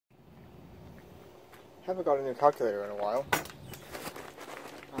Haven't got a new calculator in a while.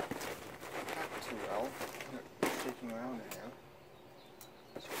 Not too well. I'm shaking around in here.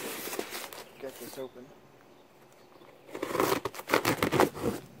 Let's get this open.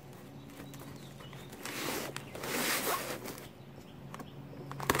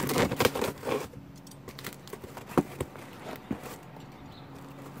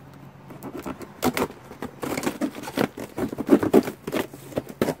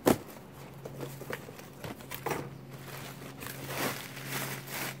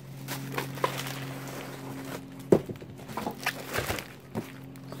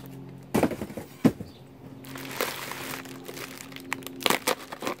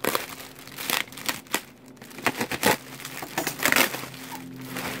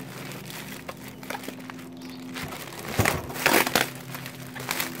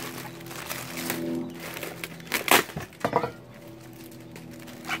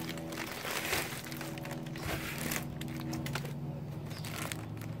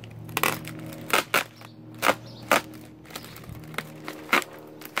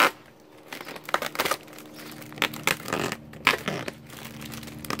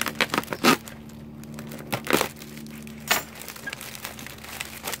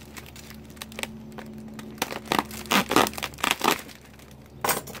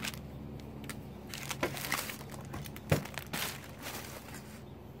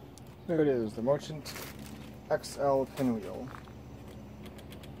 There it is, the Marchant XL pinwheel.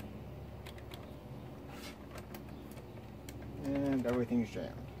 And everything's jammed.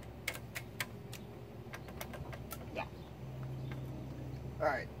 Yeah.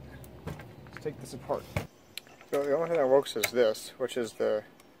 Alright, let's take this apart. So the only thing that works is this, which is the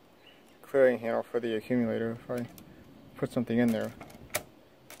clearing handle for the accumulator. If I put something in there,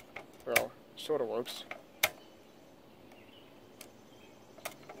 well, sort of works.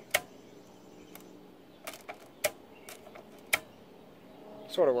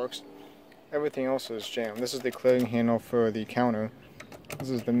 Sort of works. Everything else is jammed. This is the clearing handle for the counter. This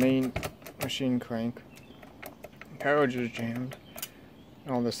is the main machine crank. Carriage is jammed.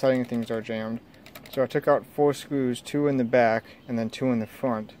 All the setting things are jammed. So I took out 4 screws, 2 in the back and then 2 in the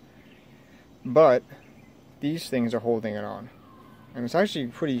front. But these things are holding it on. And it's actually a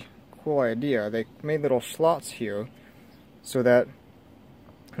pretty cool idea. They made little slots here so that,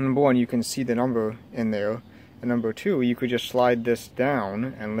 number one, you can see the number in there. And number 2, you could just slide this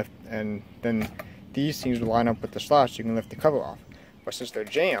down and lift, and then these things will line up with the slots. You can lift the cover off. But since they're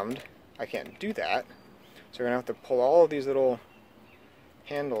jammed, I can't do that. So we're gonna have to pull all of these little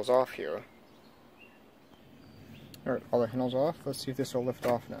handles off here. Alright, all the handles off. Let's see if this will lift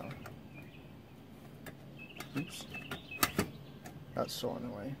off now. Oops. That's still in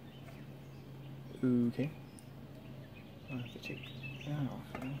the way. Okay. I'll have to take that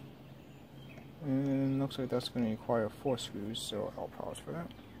off now. And looks like that's going to require 4 screws, so I'll pause for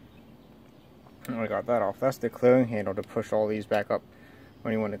that. And I got that off. That's the clearing handle to push all these back up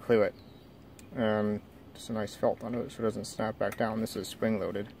when you want to clear it. Just a nice felt under it so it doesn't snap back down. This is spring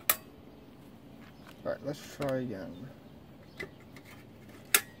loaded. Alright, let's try again.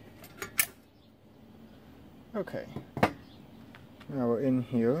 Okay. Now we're in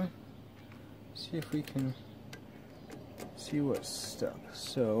here. See if we can see what's stuck.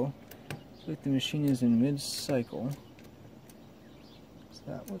 So, looks like the machine is in mid-cycle. Is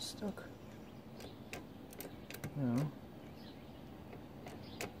that what's stuck? No.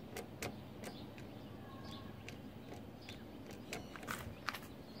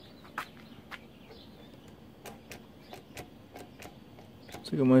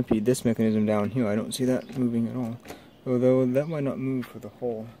 Looks like it might be this mechanism down here. I don't see that moving at all. Although that might not move for the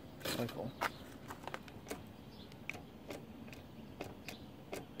whole cycle.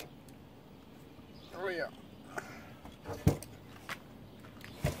 Oh yeah.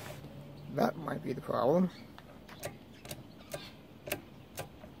 That might be the problem.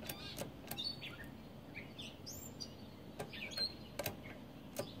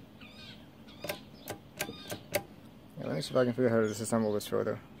 Yeah, let me see if I can figure out how to disassemble this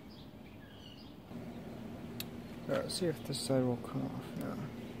further. Alright, let's see if this side will come off now.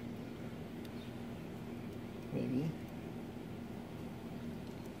 Maybe.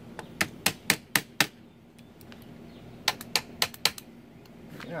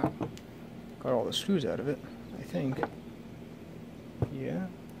 Yeah. Got all the screws out of it, I think. Yeah.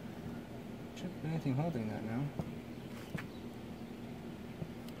 Shouldn't be anything holding that now.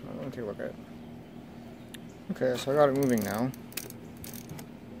 Let me take a look at it. Okay, so I got it moving now.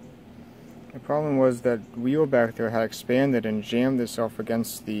 The problem was that wheel back there had expanded and jammed itself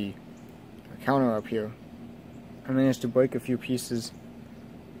against the counter up here. I managed to break a few pieces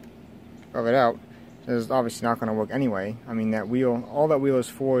of it out, It's obviously not going to work anyway. I mean, that wheel, all that wheel is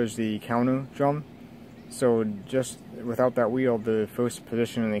for is the counter drum. So just without that wheel, the first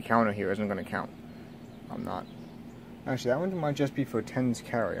position in the counter here isn't going to count. I'm not. Actually, that one might just be for 10s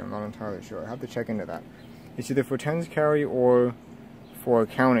carry. I'm not entirely sure. I have to check into that. It's either for 10s carry or for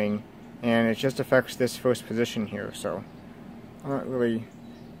counting, and it just affects this first position here. So I'm not really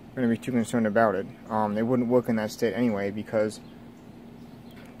going to be too concerned about it. They wouldn't work in that state anyway because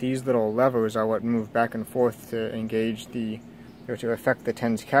these little levers are what move back and forth to engage the, or to affect the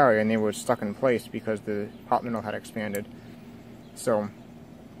 10s carry, and they were stuck in place because the pot middle had expanded. So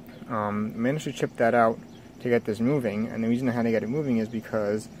I managed to chip that out to get this moving, and the reason I had to get it moving is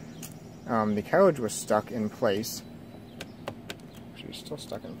because the carriage was stuck in place. Actually, it's still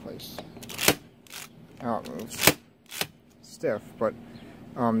stuck in place. Now it moves. Stiff, but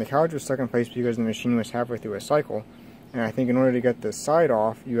the carriage was stuck in place because the machine was halfway through a cycle, and I think in order to get this side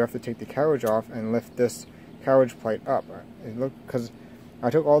off, you have to take the carriage off and lift this carriage plate up. Because I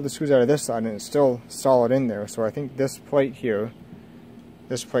took all the screws out of this side and it's still solid in there, so I think this plate here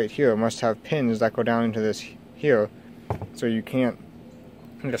must have pins that go down into this here, so you can't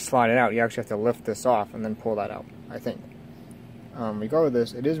just slide it out. You actually have to lift this off and then pull that out, I think.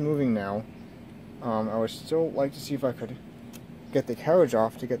 Regardless, it is moving now. I would still like to see if I could get the carriage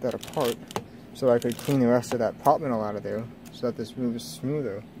off to get that apart, so I could clean the rest of that pot middle out of there, so that this moves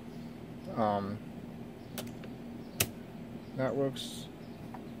smoother. That works.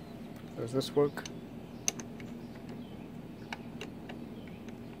 Does this work?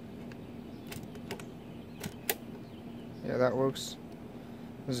 Yeah, that works.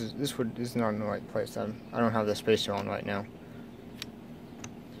 This is not in the right place. I don't have the spacer on right now.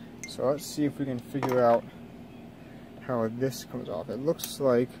 So let's see if we can figure out how this comes off. It looks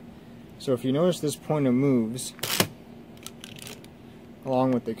like, so if you notice, this pointer moves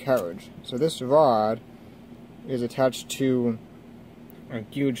along with the carriage. So this rod is attached to a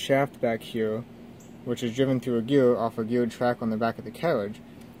geared shaft back here, which is driven through a gear off a geared track on the back of the carriage.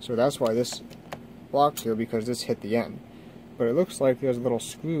 So that's why this blocked here, because this hit the end. But it looks like there's a little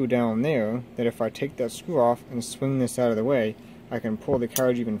screw down there that if I take that screw off and swing this out of the way, I can pull the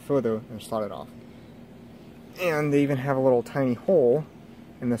carriage even further and slide it off. And they even have a little tiny hole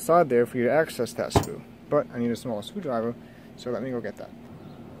in the side there for you to access that screw. But I need a smaller screwdriver, so let me go get that.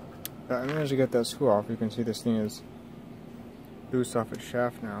 I managed to get that screw off. You can see this thing is loose off its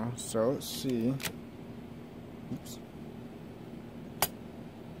shaft now. So let's see. Oops.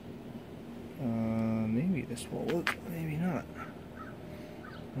 Maybe this will work, maybe not.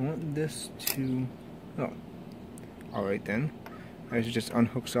 I want this to... oh. Alright then. It just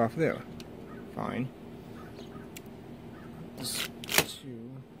unhooks off there. Fine. This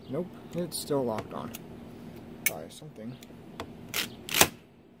to... nope, it's still locked on. By something.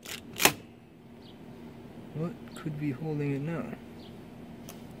 What could be holding it now?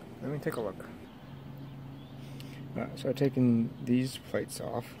 Let me take a look. So I've taken these plates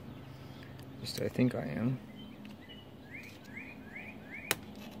off. At least I think I am.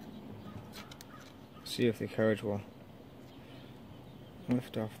 See if the carriage will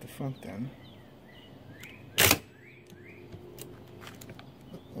lift off the front then.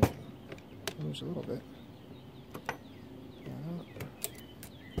 Moves a little bit.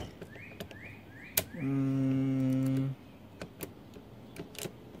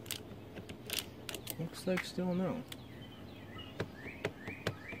 Looks like still no.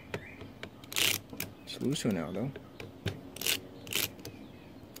 It's looser now though.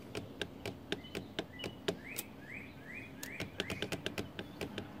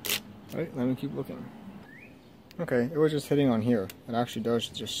 Alright, let me keep looking. Okay, it was just hitting on here. It actually does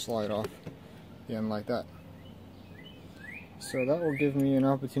just slide off the end like that. So that will give me an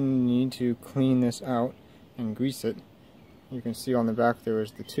opportunity to clean this out and grease it. You can see on the back there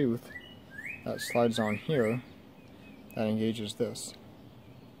is the tooth that slides on here that engages this.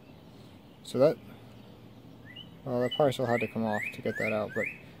 So that, well, that probably still had to come off to get that out, but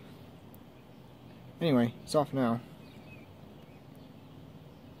anyway, it's off now.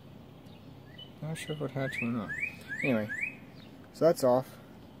 Not sure if it had to or not. Anyway, so that's off.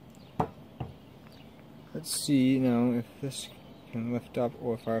 Let's see now if this can lift up,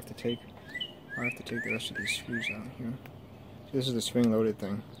 or if I have to take the rest of these screws out here. So this is the spring-loaded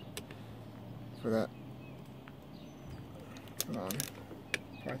thing for that. Hold on,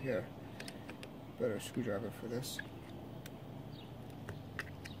 probably get a better screwdriver for this.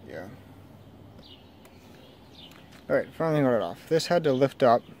 Yeah. All right, finally got it off. This had to lift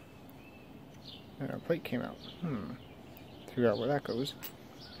up. And our plate came out. Figure out where that goes.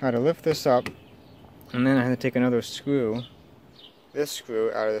 I had to lift this up, and then I had to take another screw this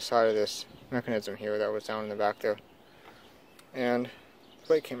screw out of the side of this mechanism here that was down in the back there. And the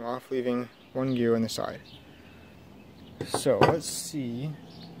plate came off, leaving one gear on the side. So let's see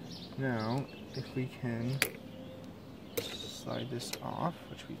now if we can slide this off,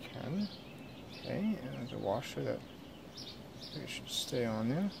 which we can. Okay, and there's a washer that should stay on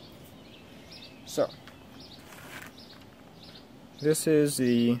there. So this is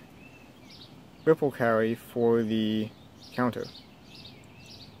the ripple carry for the counter.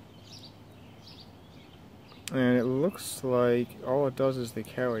 And it looks like all it does is the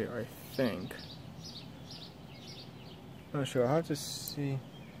carry, I think. Not sure, I'll have to see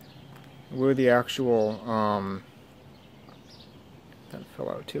where the actual, that fell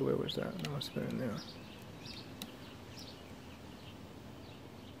out too, where was that? That must have been in there.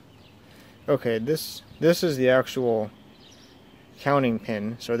 Okay, this is the actual counting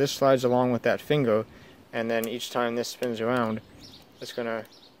pin, so this slides along with that finger, and then each time this spins around, it's gonna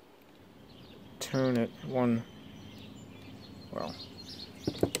turn it one, well,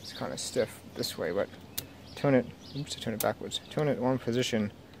 it's kind of stiff this way, but turn it, oops, turn it backwards, turn it one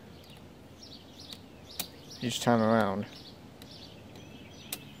position each time around,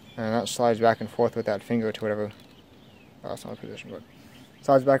 and that slides back and forth with that finger to whatever, well, that's not a position, but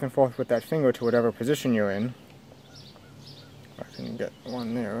slides back and forth with that finger to whatever position you're in. I can get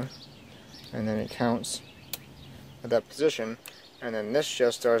one there, and then it counts at that position, and then this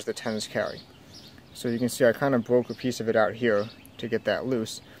just does the tens carry. So you can see I kind of broke a piece of it out here to get that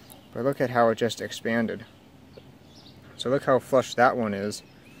loose, but look at how it just expanded. So look how flush that one is,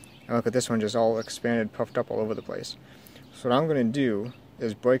 and look at this one just all expanded, puffed up all over the place. So what I'm going to do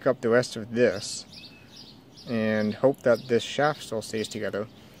is break up the rest of this and hope that this shaft still stays together,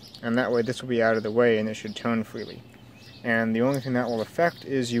 and that way this will be out of the way and it should turn freely. And the only thing that will affect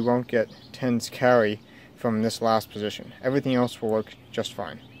is you won't get tens carry from this last position. Everything else will work just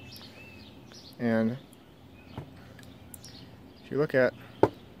fine. And if you look at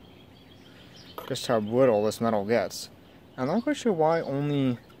just how brittle this metal gets, I'm not quite sure why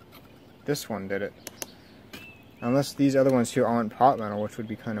only this one did it. Unless these other ones here aren't pot metal, which would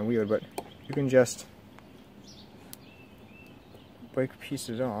be kind of weird, but you can just break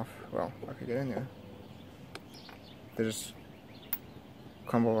pieces off. Well, I could get in there. They just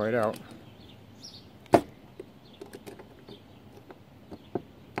crumble right out.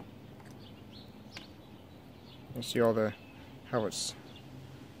 You see all the how it's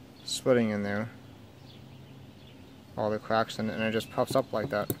splitting in there, all the cracks in it, and it just puffs up like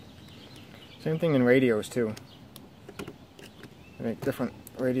that. Same thing in radios too. They make different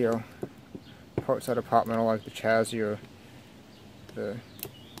radio parts out of pot metal, like the chassis or the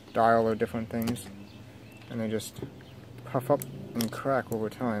dial or different things, and they just puff up and crack over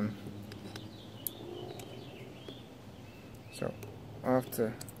time. So I'll have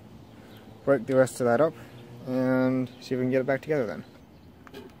to break the rest of that up and see if we can get it back together then.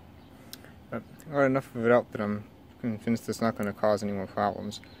 But I got enough of it out that I'm convinced it's not going to cause any more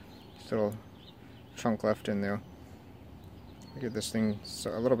problems. Still a chunk left in there. Give this thing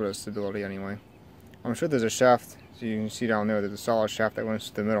a little bit of stability anyway. I'm sure there's a shaft, so you can see down there, there's a solid shaft that runs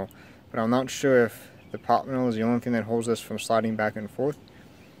to the middle, but I'm not sure if the pot metal is the only thing that holds this from sliding back and forth,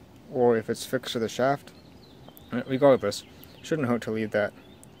 or if it's fixed to the shaft. Regardless, it shouldn't hurt to leave that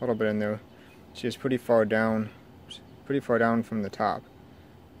little bit in there. See, it's pretty far down from the top.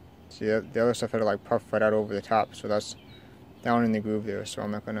 See, the other stuff had to like puff right out over the top, so that's down in the groove there, so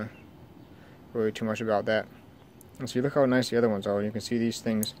I'm not going to worry too much about that. And so you look how nice the other ones are. You can see these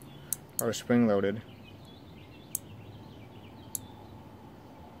things are spring loaded.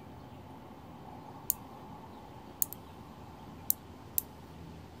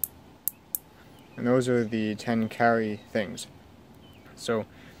 And those are the 10 carry things. So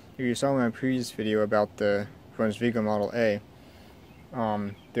if you saw my previous video about the Brunsviga Model A,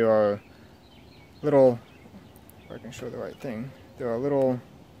 there are little, if I can show the right thing, there are little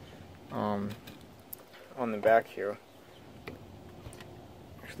on the back here.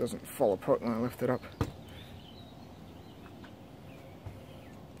 It doesn't fall apart when I lift it up.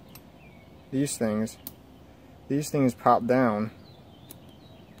 These things pop down.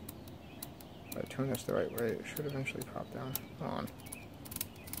 If I turn this the right way, it should eventually pop down. Hold on.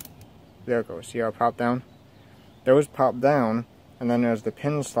 There it goes. See how it popped down? Those pop down, and then as the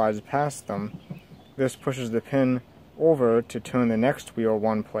pin slides past them, this pushes the pin over to turn the next wheel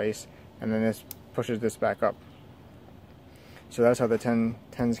one place, and then this pushes this back up. So that's how the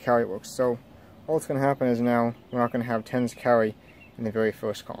tens carry works. So all that's going to happen is now we're not going to have tens carry in the very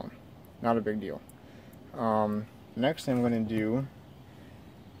first column. Not a big deal. The next thing I'm going to do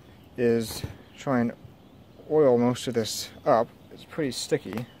is try and oil most of this up. it's pretty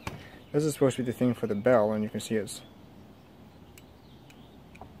sticky. This is supposed to be the thing for the bell, and you can see it's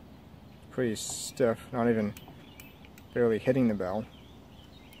pretty stiff, not even barely hitting the bell.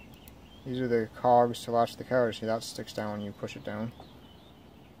 These are the cogs to latch the carriage. See, that sticks down when you push it down.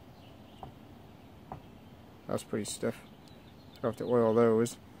 That's pretty stiff. So I have to oil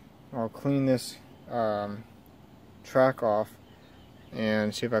those. I'll clean this track off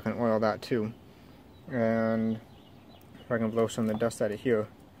and see if I can oil that too. And if I can blow some of the dust out of here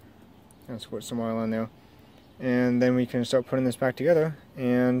and squirt some oil in there. And then we can start putting this back together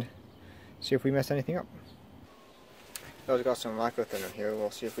and see if we mess anything up. I've got some lacquer thinner here.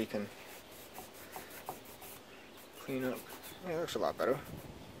 We'll see if we can clean up. Yeah, it looks a lot better.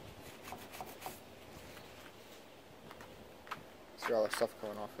 See all the stuff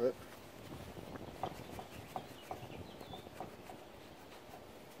coming off of it.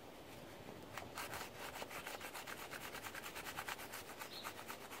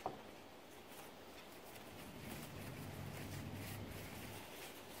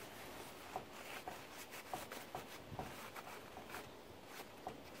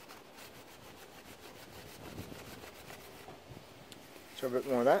 So a bit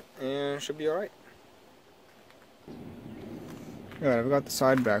more of that, and it should be alright. Alright, I've got the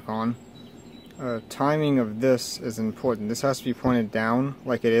side back on. Timing of this is important. This has to be pointed down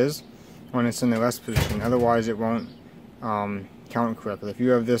like it is when it's in the rest position. Otherwise, it won't count correctly. If you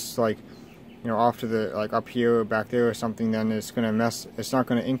have this like, you know, off to the like up here or back there or something, then it's gonna mess. It's not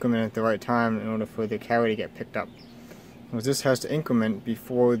gonna increment at the right time in order for the carry to get picked up. Because this has to increment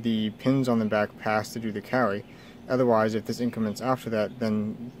before the pins on the back pass to do the carry. Otherwise, if this increments after that,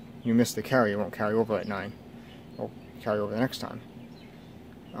 then you miss the carry. It won't carry over at 9. It'll carry over the next time.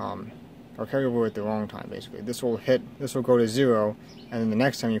 Or carry over at the wrong time, basically. This will hit. This will go to 0, and then the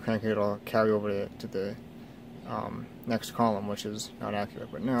next time you crank it, it'll carry over to the next column, which is not accurate.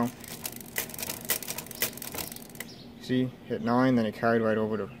 But now, see, hit 9, then it carried right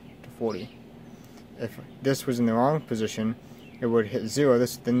over to 40. If this was in the wrong position, it would hit 0.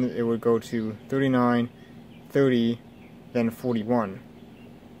 Then it would go to 39. 30, then 41,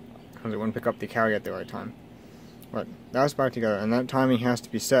 because it wouldn't pick up the carry at the right time. But that's back together, and that timing has to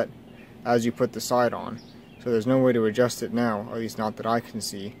be set as you put the side on. So there's no way to adjust it now, or at least not that I can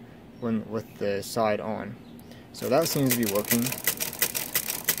see, when with the side on. So that seems to be working.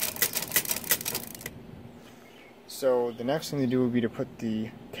 So the next thing to do would be to put the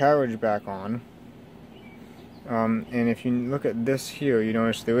carriage back on. And if you look at this here, you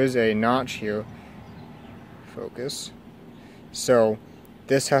notice there is a notch here. Focus. So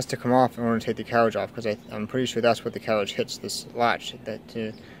this has to come off in order to take the carriage off, because I'm pretty sure that's what the carriage hits, this latch, that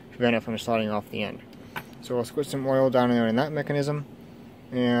to prevent it from sliding off the end. So we'll squirt some oil down in there in that mechanism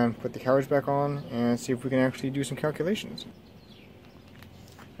and put the carriage back on and see if we can actually do some calculations.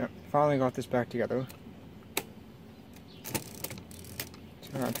 Yep, finally got this back together.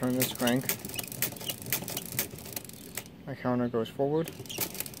 So now I turn this crank. My counter goes forward.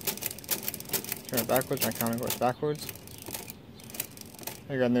 Turn it backwards, my counter goes backwards.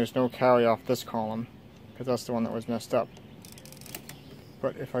 Again, there's no carry off this column, because that's the one that was messed up.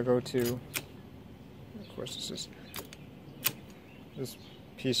 But if I go to, of course this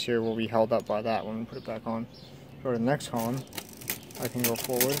piece here will be held up by that when we put it back on. Go to the next column, I can go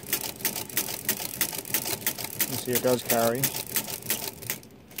forward. You see it does carry. If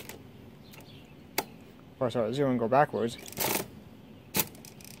I start at 0 and go backwards,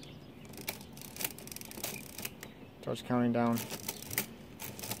 starts counting down.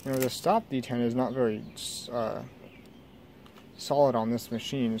 You know, the stop detent is not very solid on this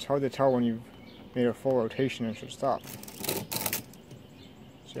machine. It's hard to tell when you've made a full rotation and should stop.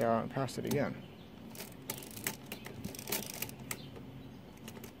 See how I passed it again.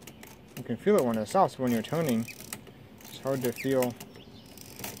 You can feel it when it stops, but when you're turning, it's hard to feel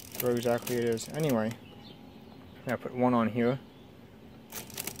where exactly it is. Anyway, I put 1 on here.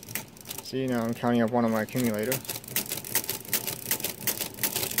 See, now I'm counting up 1 on my accumulator.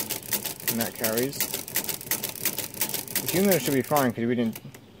 And that carries. The accumulator should be fine because we didn't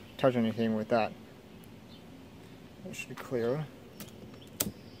touch anything with that. That should clear.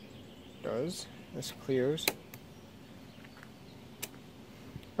 It does. This clears.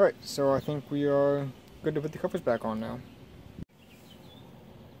 Alright, so I think we are good to put the covers back on now.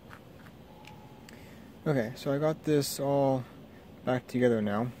 Okay, so I got this all back together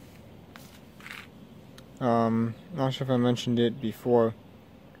now. Not sure if I mentioned it before,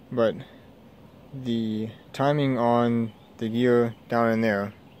 but the timing on the gear down in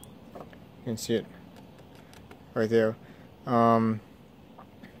there, you can see it right there.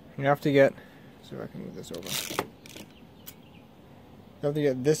 You have to get, so I can move this over. You have to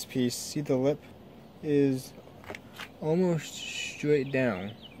get this piece. See, the lip is almost straight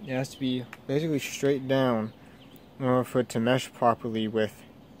down. It has to be basically straight down in order for it to mesh properly with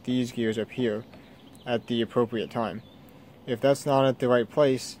these gears up here at the appropriate time. If that's not at the right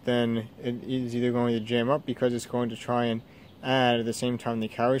place, then it is either going to jam up because it's going to try and add at the same time the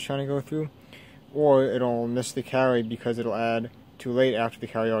carry is trying to go through, or it'll miss the carry because it'll add too late after the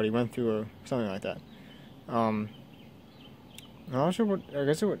carry already went through, or something like that. I'm not sure what. I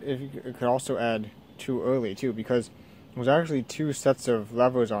guess it could also add too early too, because there's actually two sets of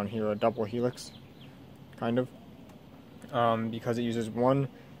levers on here, a double helix, kind of, because it uses one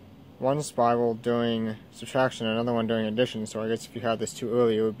spiral during subtraction, another one during addition. So I guess if you had this too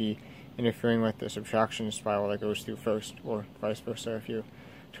early, it would be interfering with the subtraction spiral that goes through first, or vice versa if you're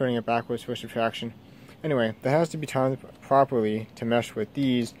turning it backwards for subtraction. Anyway, that has to be timed properly to mesh with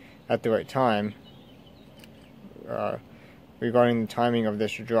these at the right time, regarding the timing of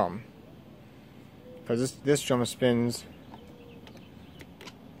this drum. Because this drum spins,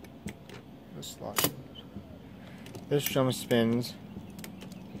 this drum spins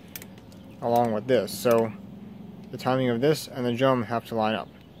along with this, so the timing of this and the drum have to line up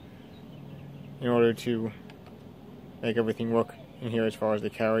in order to make everything work in here as far as the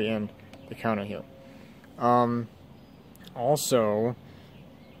carry and the counter here. Also,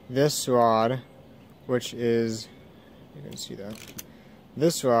 this rod, which is, you can see that,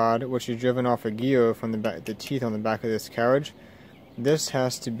 this rod, which is driven off a gear from the teeth on the back of this carriage, this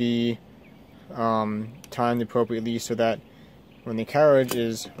has to be timed appropriately so that when the carriage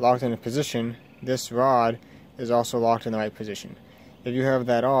is locked in a position, this rod is also locked in the right position. If you have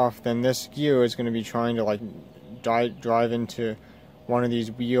that off, then this gear is going to be trying to like drive into one of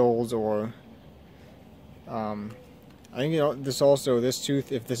these wheels, or I think this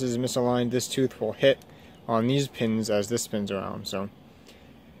tooth, if this is misaligned, this tooth will hit on these pins as this spins around. So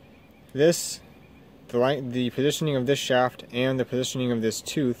the positioning of this shaft and the positioning of this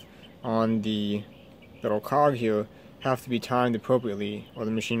tooth on the little cog here have to be timed appropriately, or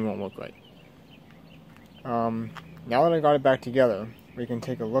the machine won't work right. Now that I got it back together, we can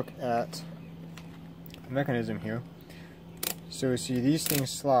take a look at the mechanism here. So see, these things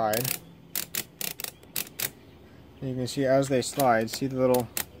slide. And you can see as they slide, see the little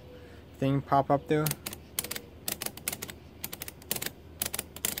thing pop up there?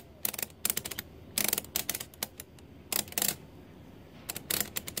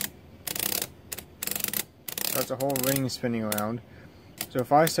 That's a whole ring spinning around. So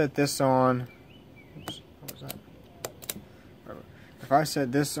if I set this on, oops, what was that? If I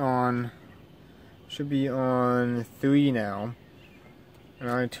set this on, should be on 3 now, and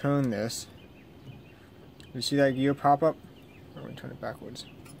I turn this, you see that gear pop up? I'm going to turn it backwards.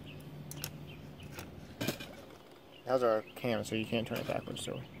 It has a cam, so you can't turn it backwards,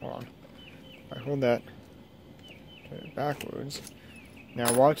 so hold on. If I hold that, turn it backwards.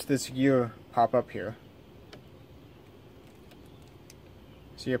 Now watch this gear pop up here.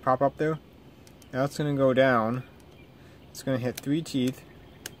 See it pop up there? Now it's going to go down. It's going to hit 3 teeth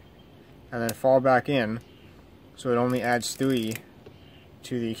and then fall back in, so it only adds 3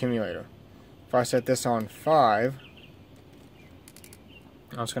 to the accumulator. If I set this on 5,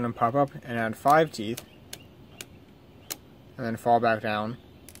 now it's going to pop up and add 5 teeth and then fall back down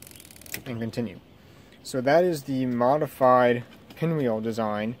and continue. So that is the modified pinwheel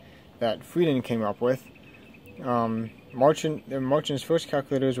design that Friden came up with. Marchant's first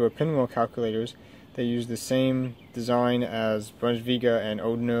calculators were pinwheel calculators. They used the same design as Brunsviga and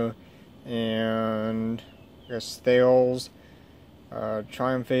Odener and I guess Thales,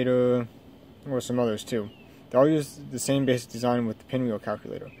 Triumphator, or some others too. They all used the same basic design with the pinwheel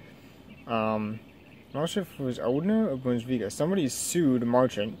calculator. I'm not sure if it was Odener or Brunsviga. Somebody sued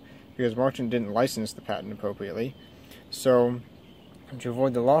Marchant because Marchant didn't license the patent appropriately. So, to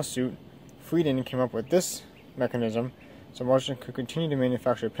avoid the lawsuit, Friden came up with this mechanism so Marchant could continue to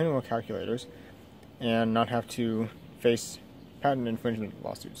manufacture pinwheel calculators and not have to face patent infringement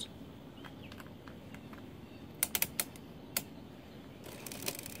lawsuits.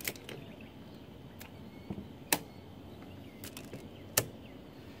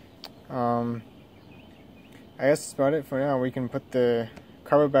 I guess that's about it for now. We can put the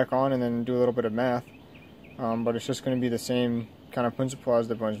cover back on and then do a little bit of math, but it's just going to be the same kind of principle as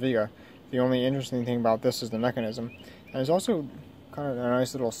the Brunsviga. The only interesting thing about this is the mechanism, and it's also kind of a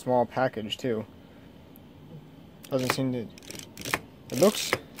nice little small package too. Doesn't seem to, it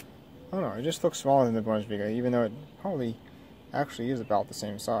looks, I don't know, it just looks smaller than the Brunsviga, even though it probably actually is about the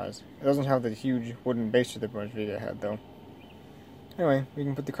same size. It doesn't have the huge wooden base that the Brunsviga had though. Anyway, we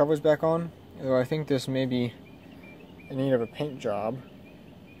can put the covers back on, although I think this may be in need of a paint job.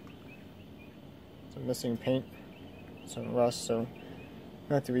 some missing paint, some rust, so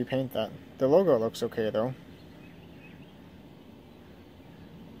I have to repaint that. The logo looks okay though.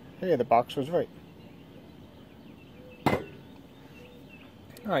 Hey, the box was right.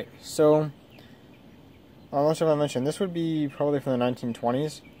 Alright, so I'm not sure if I mentioned, this would be probably from the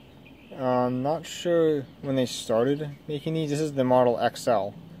 1920s. I'm not sure when they started making these. This is the Model XL,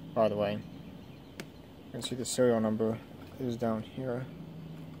 by the way. You can see the serial number is down here.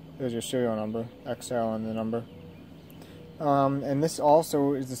 There's your serial number, XL and the number. And this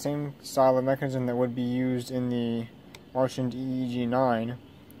also is the same style of mechanism that would be used in the Marchant EEG9,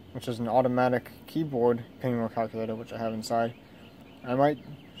 which is an automatic keyboard pinwheel calculator, which I have inside. I might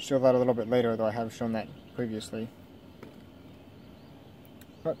show that a little bit later, though I have shown that previously.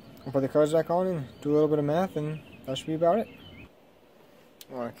 But I'll put the cards back on and do a little bit of math, and that should be about it.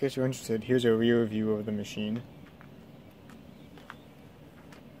 Well, in case you're interested, here's a rear view of the machine.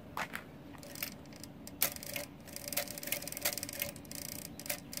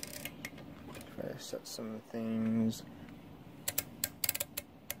 Try to set some things.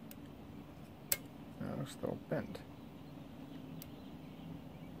 That looks a little bent.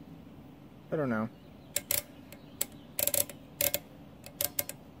 I don't know.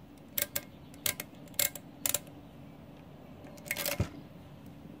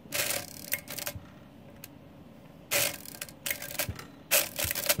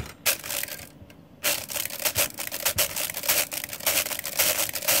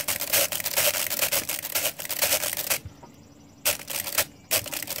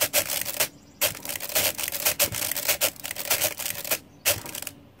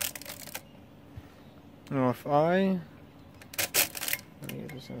 Now if let me get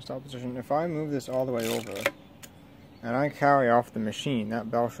this in a stop position. If I move this all the way over and I carry off the machine, that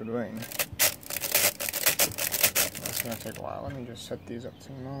bell should ring. That's gonna take a while. Let me just set these up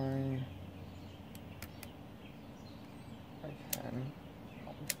to 9. I can.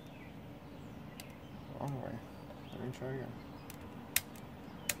 Wrong way. Let me try again.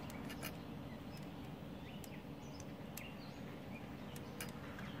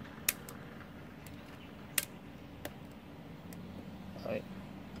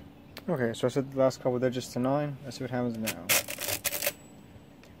 Okay, so I set the last couple digits to 9. Let's see what happens now.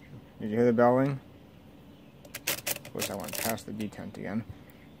 Did you hear the bell ring? Of course, I went past the detent again.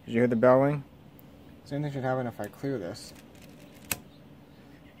 Did you hear the bell ring? Same thing should happen if I clear this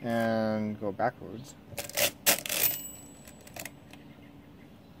and go backwards.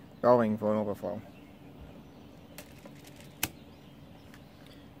 Bell ring for an overflow.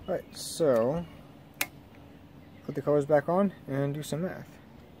 Alright, so put the colors back on and do some math.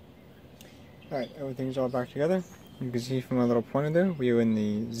 Alright, everything's all back together. You can see from my little pointer there, we are in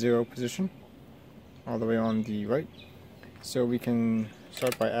the 0 position, all the way on the right. So we can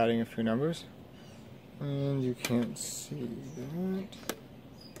start by adding a few numbers. And you can't see that.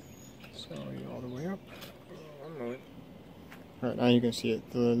 So you're all the way up. One moment. Alright, now you can see it.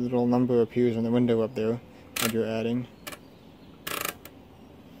 The little number appears in the window up there when you're adding.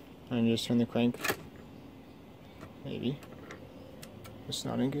 And you just turn the crank. Maybe. It's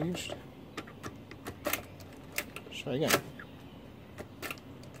not engaged. Try again.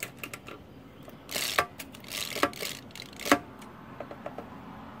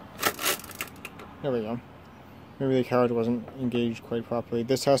 There we go. Maybe the carriage wasn't engaged quite properly.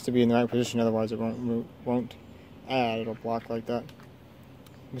 This has to be in the right position, otherwise it won't add. It'll block like that.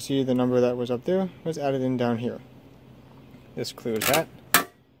 You see the number that was up there was added in down here. This clears that.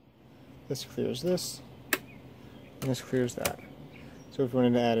 This clears this. And this clears that. So if we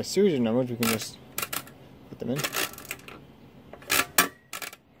wanted to add a series of numbers, we can just put them in.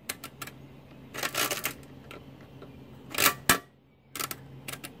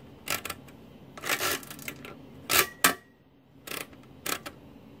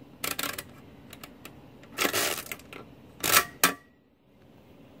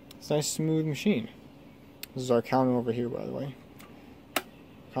 It's a nice smooth machine. This is our counter over here, by the way.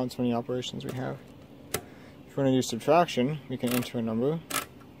 Counts how many operations we have. If we want to do subtraction, we can enter a number.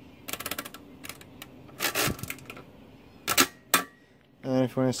 And then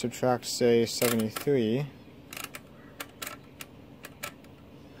if we want to subtract, say, 73.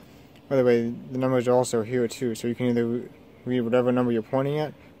 By the way, the numbers are also here too, so you can either read whatever number you're pointing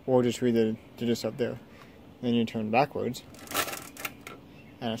at, or just read the digits up there. Then you turn backwards,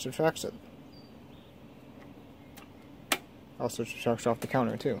 and it subtracts it. Also subtracts off the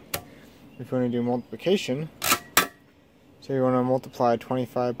counter too. If you want to do multiplication, say you want to multiply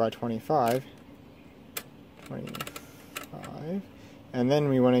 25 by 25, and then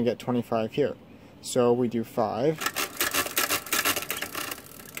we want to get 25 here. So we do 5,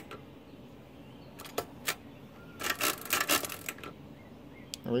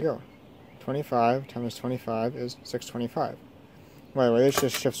 There we go. 25 times 25 is 625. By the way, this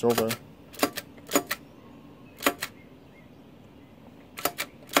just shifts over.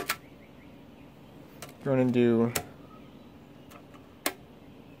 We're going to do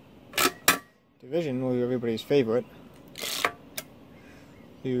division, will be everybody's favorite.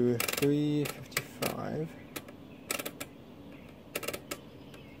 Do 355.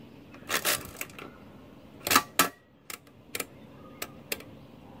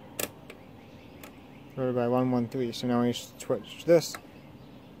 Divided by 113. So now we switch this.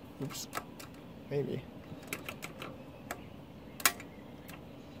 Oops. Maybe.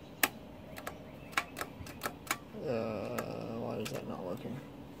 Why is that not working?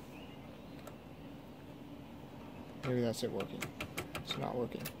 Maybe that's it working. It's not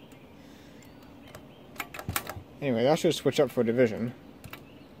working. Anyway, that should switch up for division.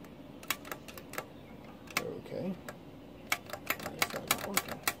 Okay. Why is that not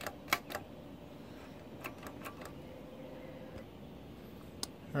working?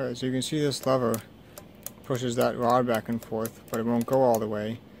 Alright, so you can see this lever pushes that rod back and forth, but it won't go all the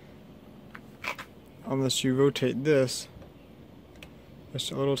way unless you rotate this just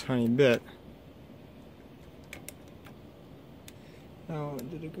a little tiny bit. Oh,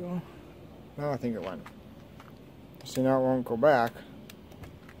 did it go? No, I think it went. So now it won't go back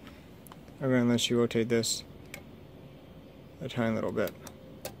unless you rotate this a tiny little bit.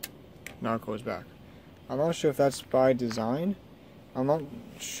 Now it goes back. I'm not sure if that's by design. I'm not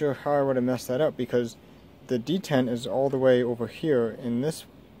sure how I would have messed that up because the detent is all the way over here in this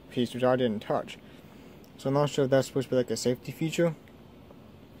piece, which I didn't touch. So I'm not sure if that's supposed to be like a safety feature.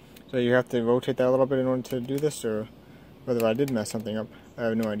 So you have to rotate that a little bit in order to do this, or whether I did mess something up, I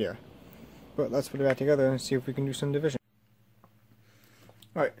have no idea. But let's put it back together and see if we can do some division.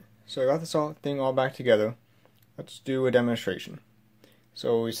 Alright, so I got this thing all back together. Let's do a demonstration.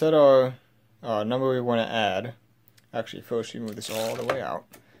 So we set our number we want to add. Actually, first we move this all the way out,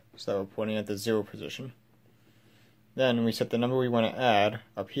 so that we're pointing at the 0 position. Then we set the number we want to add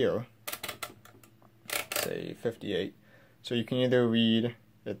up here, say 58. So you can either read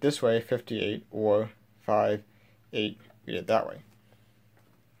it this way, 58, or 5, 8, read it that way.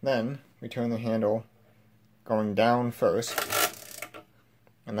 Then we turn the handle going down first,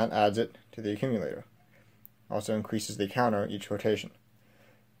 and that adds it to the accumulator. Also increases the counter each rotation.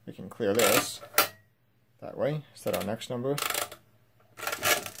 We can clear this that way, set our next number,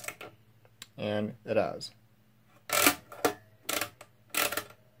 and it adds.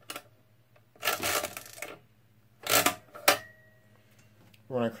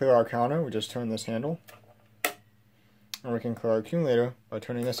 We want to clear our counter, we just turn this handle, and we can clear our accumulator by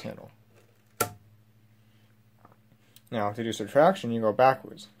turning this handle. Now to do subtraction, you go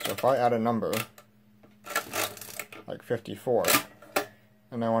backwards. So if I add a number like 54,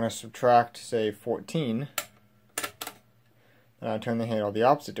 and I want to subtract, say, 14, then I turn the handle the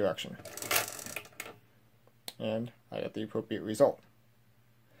opposite direction, and I get the appropriate result.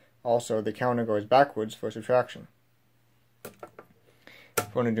 Also, the counter goes backwards for subtraction. If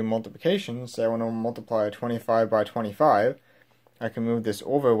I want to do multiplication, say I want to multiply 25 by 25, I can move this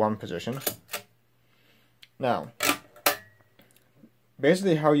over one position. Now,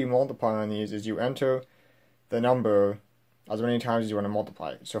 basically how you multiply on these is you enter the number as many times as you want to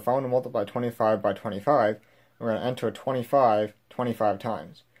multiply. So if I want to multiply 25 by 25, I'm going to enter 25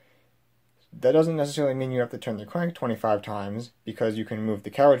 times. That doesn't necessarily mean you have to turn the crank 25 times, because you can move the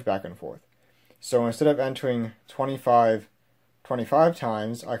carriage back and forth. So instead of entering 25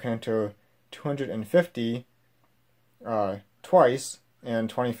 times, I can enter 250 twice and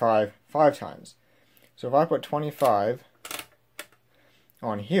 25 5 times. So if I put 25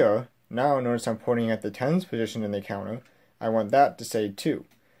 on here, now notice I'm pointing at the tens position in the counter. I want that to say 2.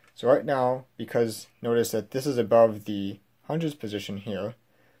 So right now, because notice that this is above the hundreds position here,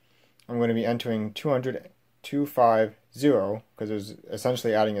 I'm going to be entering 250, because it's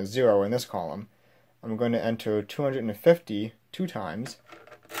essentially adding a 0 in this column. I'm going to enter 250 2 times.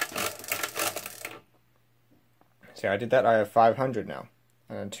 See, I did that, I have 500 now,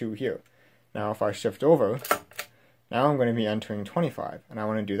 and then 2 here. Now if I shift over, now I'm going to be entering 25, and I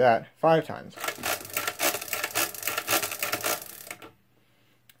want to do that 5 times.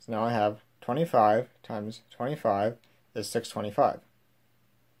 So now I have 25 times 25 is 625.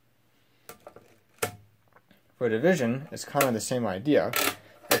 For division, it's kind of the same idea,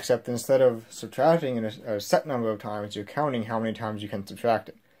 except instead of subtracting in a set number of times, you're counting how many times you can subtract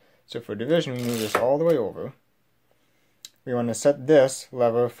it. So for division, we move this all the way over. We want to set this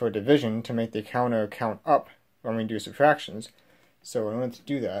lever for division to make the counter count up when we do subtractions. So in order to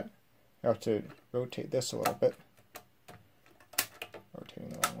do that, I have to rotate this a little bit. Rotating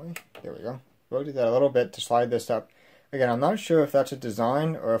the There we go. Rotate that a little bit to slide this up. Again, I'm not sure if that's a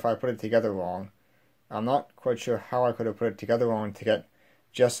design or if I put it together wrong. I'm not quite sure how I could have put it together wrong to get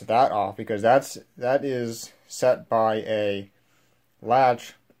just that off, because that is set by a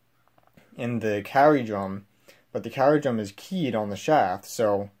latch in the carry drum, but the carry drum is keyed on the shaft,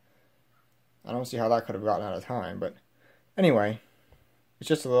 so I don't see how that could have gotten out of time. But anyway, it's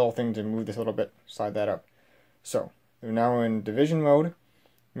just a little thing to move this a little bit, slide that up. So we're now in division mode.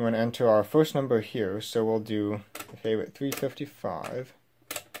 We want to enter our first number here, so we'll do the favorite 355,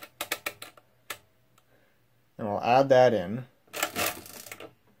 and we'll add that in,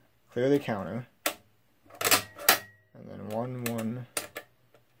 clear the counter, and then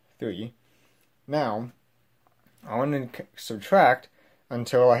 113. Now I want to subtract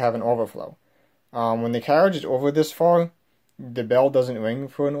until I have an overflow. When the carriage is over this far, the bell doesn't ring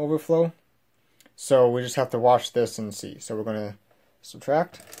for an overflow, so we just have to watch this and see. So we're going to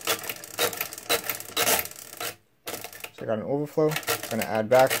subtract. So I got an overflow. I'm going to add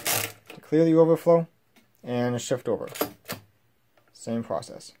back to clear the overflow and shift over. Same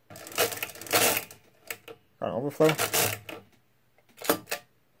process. Got an overflow.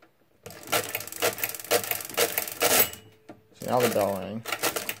 So now the bell rang.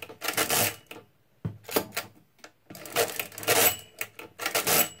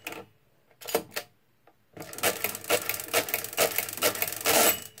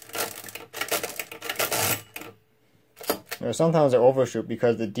 Sometimes I overshoot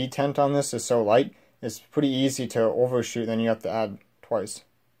because the detent on this is so light. It's pretty easy to overshoot, then you have to add twice.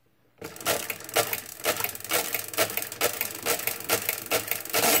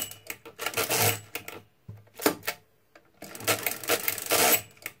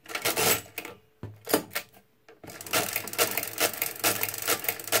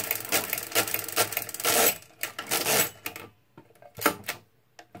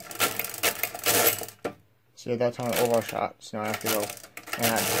 See, that time I overshot, so now I have to go and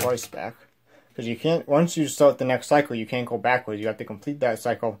add twice back. Because you can't, once you start the next cycle, you can't go backwards. You have to complete that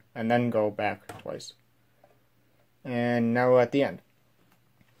cycle and then go back twice. And now we're at the end.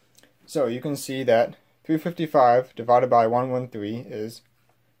 So you can see that 355 divided by 113 is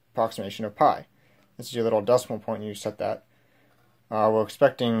approximation of pi. This is your little decimal point, and you set that. We're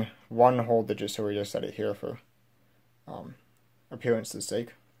expecting one whole digit, so we just set it here for appearance's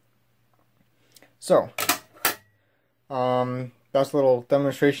sake. So, that's a little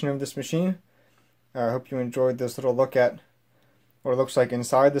demonstration of this machine. I hope you enjoyed this little look at what it looks like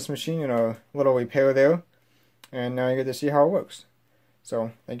inside this machine, and a little repair there. And now you get to see how it works.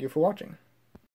 So, thank you for watching.